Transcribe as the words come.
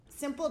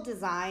simple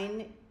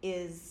design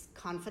is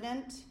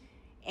confident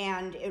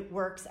and it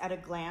works at a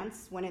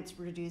glance when it's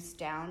reduced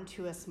down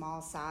to a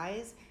small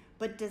size.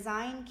 But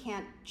design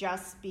can't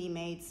just be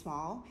made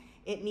small.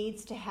 It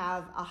needs to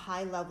have a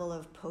high level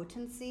of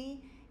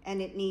potency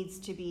and it needs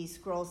to be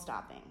scroll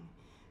stopping.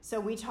 So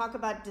we talk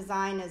about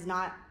design as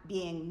not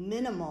being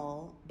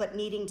minimal, but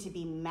needing to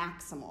be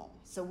maximal.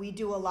 So we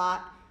do a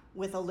lot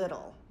with a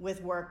little,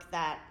 with work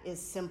that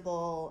is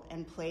simple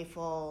and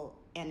playful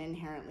and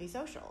inherently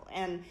social.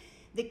 And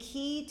the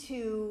key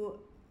to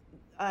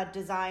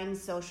design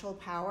social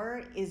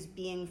power is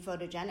being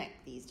photogenic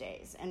these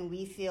days. And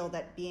we feel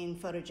that being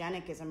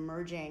photogenic is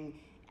emerging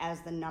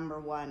as the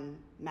number one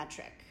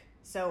metric.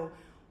 So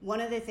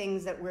one of the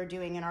things that we're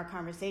doing in our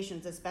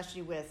conversations,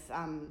 especially with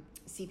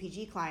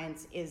CPG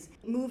clients, is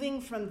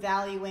moving from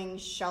valuing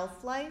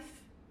shelf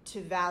life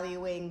to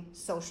valuing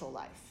social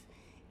life.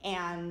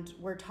 And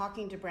we're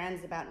talking to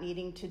brands about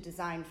needing to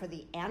design for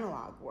the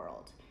analog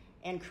world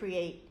and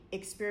create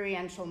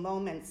experiential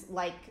moments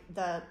like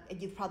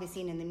you've probably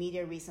seen in the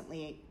media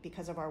recently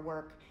because of our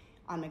work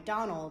on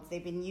McDonald's.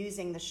 They've been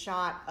using the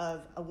shot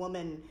of a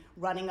woman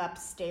running up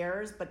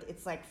stairs, but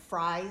it's like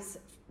fry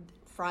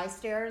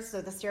stairs.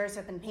 So the stairs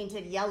have been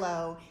painted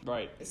yellow.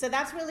 Right. So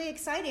that's really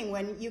exciting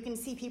when you can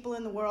see people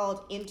in the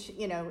world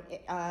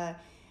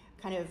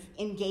kind of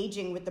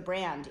engaging with the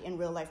brand in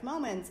real life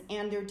moments,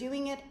 and they're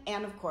doing it,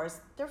 and of course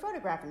they're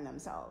photographing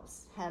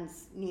themselves,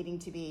 hence needing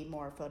to be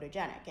more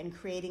photogenic and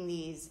creating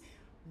these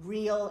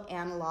real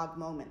analog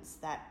moments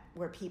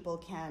where people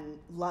can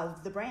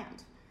love the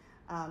brand.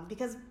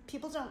 Because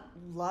people don't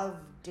love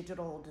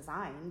digital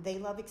design, they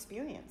love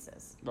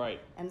experiences.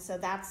 Right. And so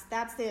that's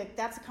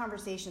a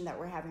conversation that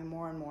we're having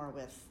more and more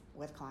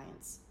with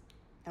clients.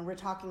 And we're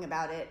talking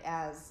about it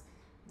as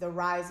the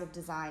rise of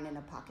design in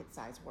a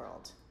pocket-sized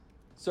world.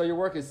 So your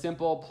work is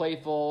simple,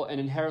 playful, and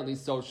inherently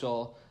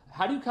social.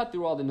 How do you cut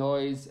through all the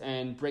noise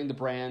and bring the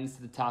brands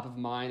to the top of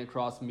mind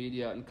across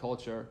media and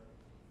culture?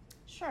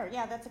 Sure,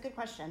 yeah, that's a good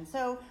question.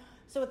 So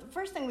the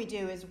first thing we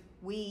do is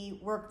we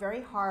work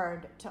very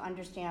hard to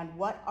understand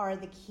what are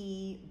the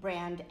key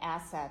brand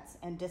assets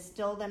and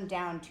distill them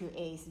down to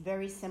a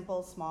very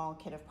simple, small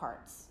kit of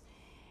parts.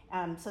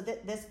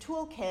 This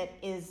toolkit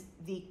is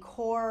the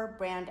core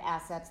brand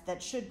assets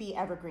that should be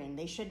evergreen.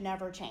 They should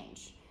never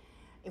change.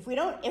 If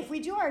we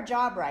do our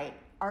job right,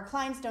 our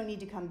clients don't need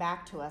to come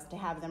back to us to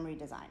have them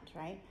redesigned,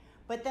 right?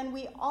 But then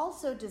we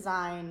also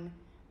design,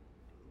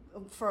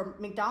 for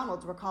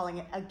McDonald's, we're calling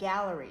it a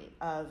gallery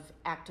of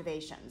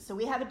activations. So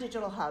we have a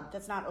digital hub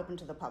that's not open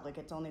to the public.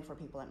 It's only for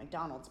people at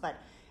McDonald's. But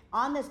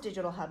on this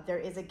digital hub, there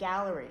is a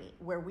gallery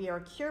where we are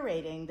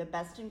curating the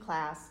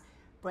best-in-class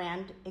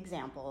brand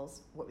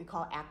examples, what we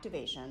call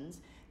activations,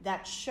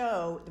 that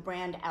show the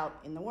brand out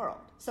in the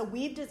world. So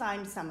we've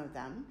designed some of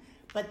them,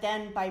 but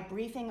then by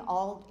briefing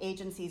all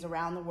agencies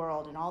around the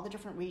world in all the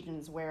different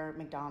regions where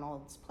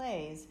McDonald's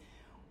plays,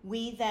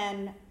 we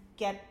then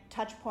get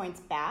touch points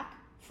back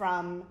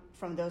from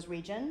those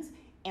regions,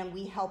 and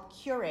we help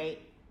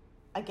curate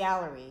a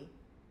gallery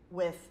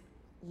with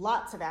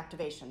lots of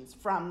activations,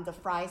 from the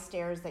fry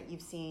stairs that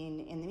you've seen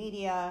in the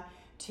media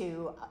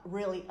to a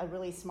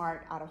really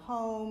smart out of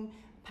home,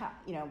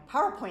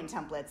 PowerPoint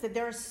templates. That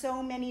there are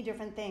so many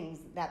different things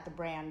that the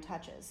brand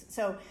touches.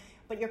 So,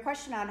 but your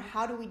question on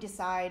how do we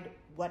decide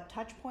what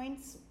touch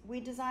points we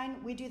design,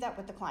 we do that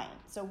with the client.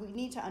 So we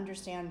need to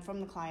understand from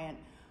the client,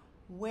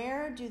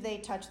 where do they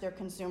touch their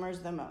consumers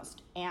the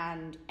most,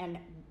 and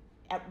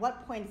at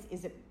what points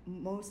is it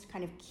most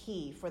kind of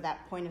key for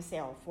that point of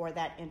sale, for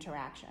that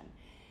interaction.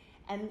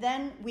 And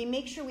then we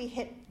make sure we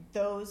hit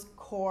those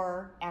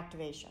core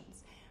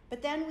activations.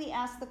 But then we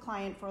ask the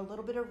client for a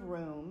little bit of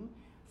room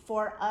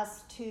for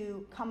us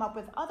to come up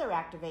with other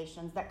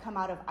activations that come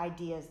out of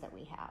ideas that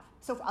we have.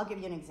 So I'll give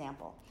you an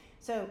example.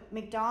 So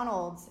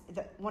McDonald's,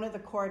 one of the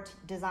core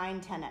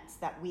design tenets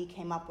that we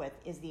came up with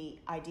is the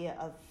idea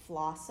of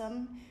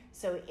flawsome.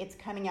 So it's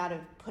coming out of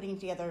putting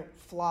together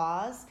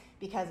flaws,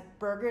 because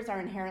burgers are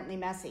inherently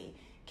messy.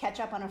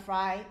 Ketchup on a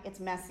fry,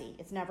 it's messy.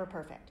 It's never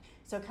perfect.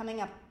 So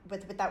coming up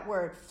with that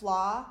word,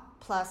 flaw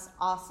plus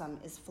awesome,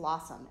 is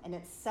flawsome. And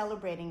it's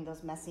celebrating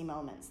those messy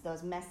moments,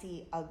 those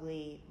messy,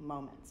 ugly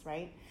moments,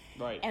 right?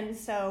 Right. And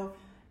so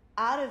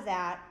out of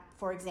that,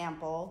 for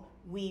example,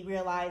 we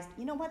realized,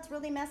 you know what's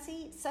really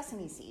messy?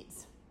 Sesame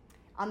seeds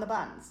on the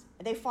buns.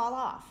 They fall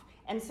off.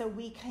 And so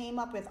we came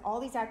up with all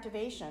these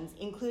activations,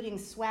 including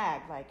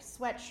swag, like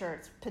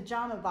sweatshirts,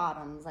 pajama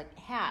bottoms, like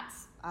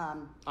hats.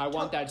 I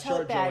want that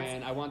shirt, bags.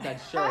 Joanne. I want that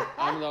shirt.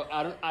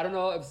 I don't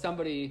know if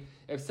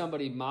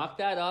somebody mocked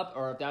that up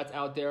or if that's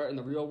out there in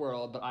the real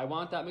world, but I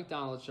want that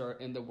McDonald's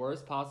shirt in the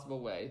worst possible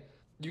way.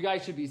 You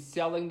guys should be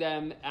selling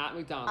them at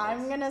McDonald's.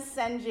 I'm gonna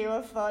send you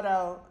a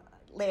photo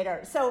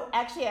later. So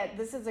actually,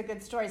 this is a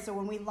good story. So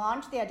when we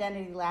launched the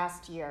identity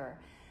last year,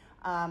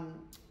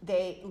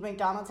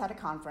 McDonald's had a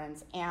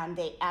conference, and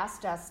they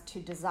asked us to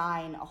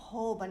design a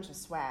whole bunch of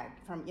swag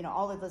from,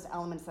 all of those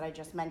elements that I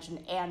just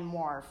mentioned and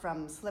more,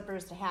 from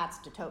slippers to hats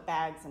to tote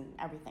bags and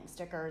everything,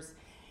 stickers.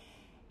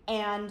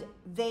 And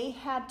they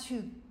had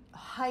to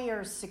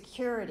hire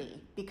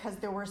security because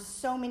there were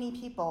so many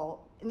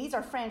people, and these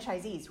are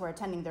franchisees who are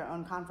attending their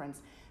own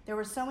conference. There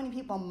were so many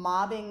people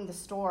mobbing the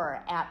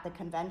store at the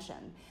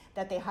convention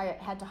that they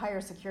had to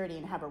hire security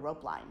and have a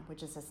rope line,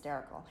 which is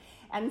hysterical.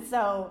 And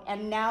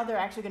now they're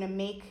actually going to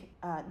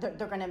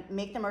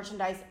make the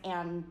merchandise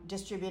and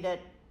distribute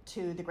it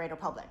to the greater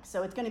public.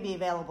 So it's going to be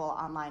available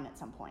online at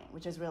some point,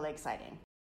 which is really exciting.